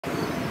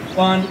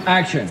1,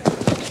 action.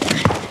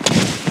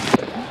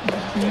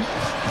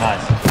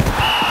 Nice.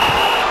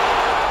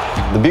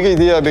 The big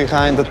idea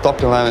behind the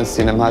Top 11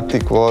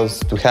 cinematic was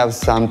to have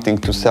something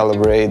to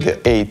celebrate the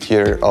 8th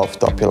year of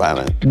Top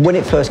 11. When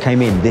it first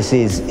came in, it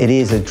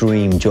is a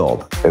dream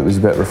job. It was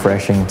a bit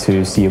refreshing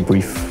to see a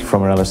brief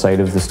from another side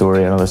of the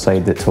story, another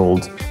side that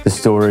told the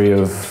story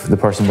of the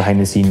person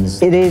behind the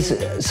scenes. It is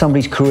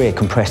somebody's career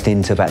compressed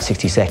into about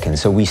 60 seconds.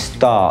 So we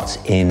start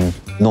in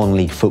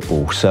non-league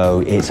football, so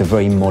it's a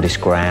very modest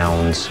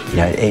ground. You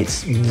know,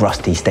 it's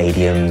rusty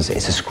stadiums,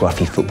 it's a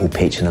scruffy football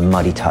pitch and a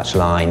muddy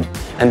touchline.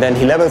 And then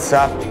he levels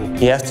up,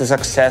 he has the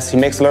success, he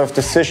makes a lot of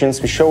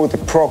decisions. We show the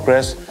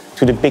progress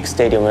to the big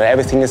stadium where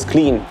everything is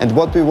clean. And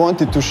what we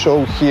wanted to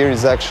show here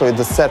is actually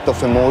the set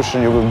of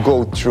emotion you will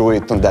go through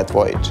it on that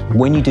voyage.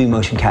 When you do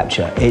motion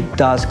capture, it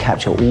does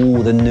capture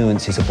all the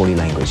nuances of body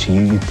language.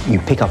 You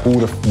pick up all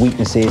the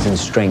weaknesses and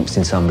strengths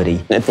in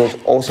somebody. It was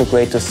also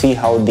great to see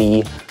how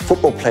the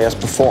football players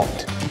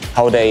performed,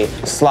 how they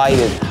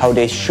slided, how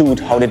they shoot,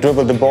 how they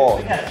dribble the ball.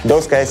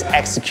 Those guys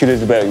executed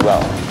very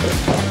well.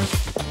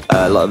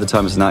 A lot of the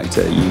time as an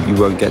actor, you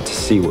won't get to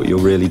see what you're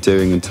really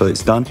doing until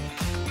it's done.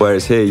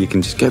 Whereas here, you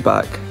can just go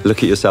back, look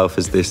at yourself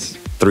as this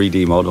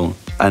 3D model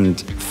and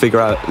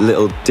figure out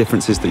little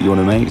differences that you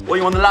want to make. Well,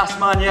 you want the last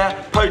man,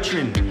 yeah?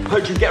 Poaching,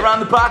 get around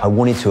the back. I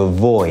wanted to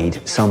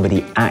avoid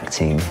somebody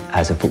acting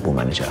as a football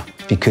manager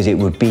because it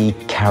would be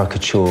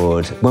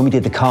caricatured. When we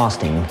did the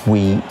casting,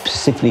 we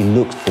specifically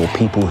looked for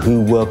people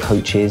who were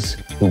coaches,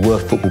 who were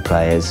football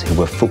players, who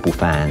were football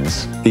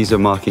fans. These are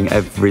marking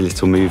every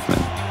little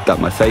movement that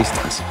my face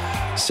does.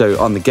 So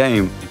on the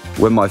game,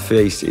 when my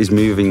face is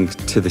moving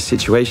to the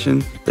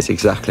situation, that's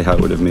exactly how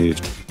it would have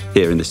moved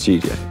here in the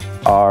studio.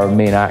 Our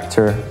main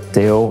actor,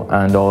 Dale,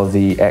 and all of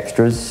the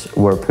extras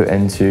were put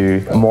into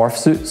morph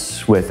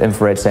suits with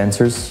infrared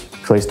sensors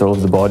placed all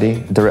over the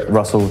body.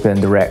 Russell then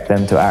direct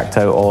them to act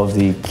out all of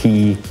the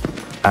key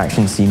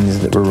action scenes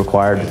that were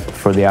required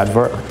for the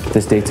advert.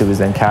 This data was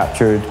then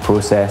captured,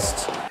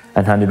 processed,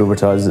 and handed over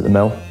to us at the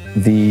mill.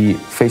 The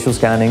facial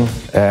scanning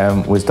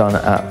was done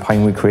at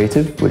Pinewood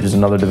Creative, which is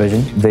another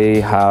division.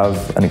 They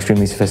have an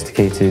extremely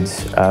sophisticated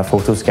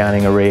photo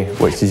scanning array,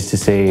 which is to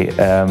say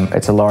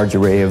it's a large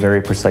array of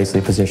very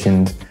precisely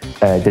positioned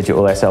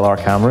digital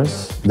SLR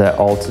cameras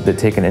that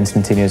take an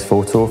instantaneous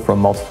photo from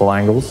multiple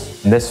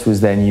angles. This was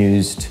then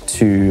used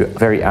to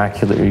very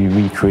accurately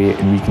recreate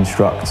and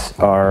reconstruct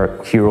our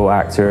hero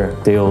actor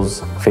Dale's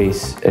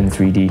face in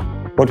 3D.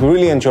 What we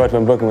really enjoyed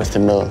when working with the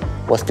mill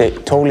was they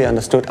totally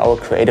understood our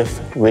creative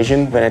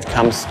vision when it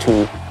comes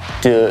to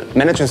the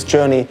manager's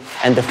journey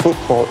and the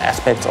football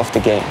aspects of the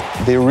game.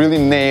 They really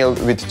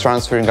nailed with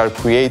transferring our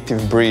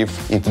creative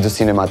brief into the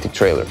cinematic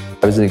trailer.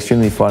 It was an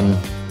extremely fun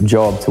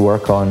job to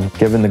work on,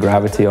 given the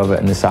gravity of it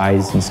and the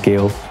size and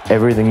scale.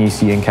 Everything you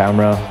see in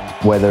camera,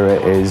 whether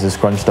it is a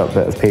scrunched up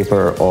bit of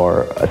paper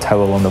or a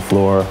towel on the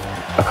floor,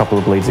 a couple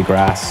of blades of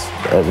grass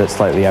that's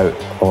slightly out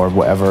or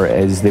whatever it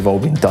is, they've all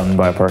been done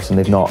by a person.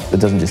 It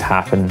doesn't just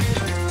happen.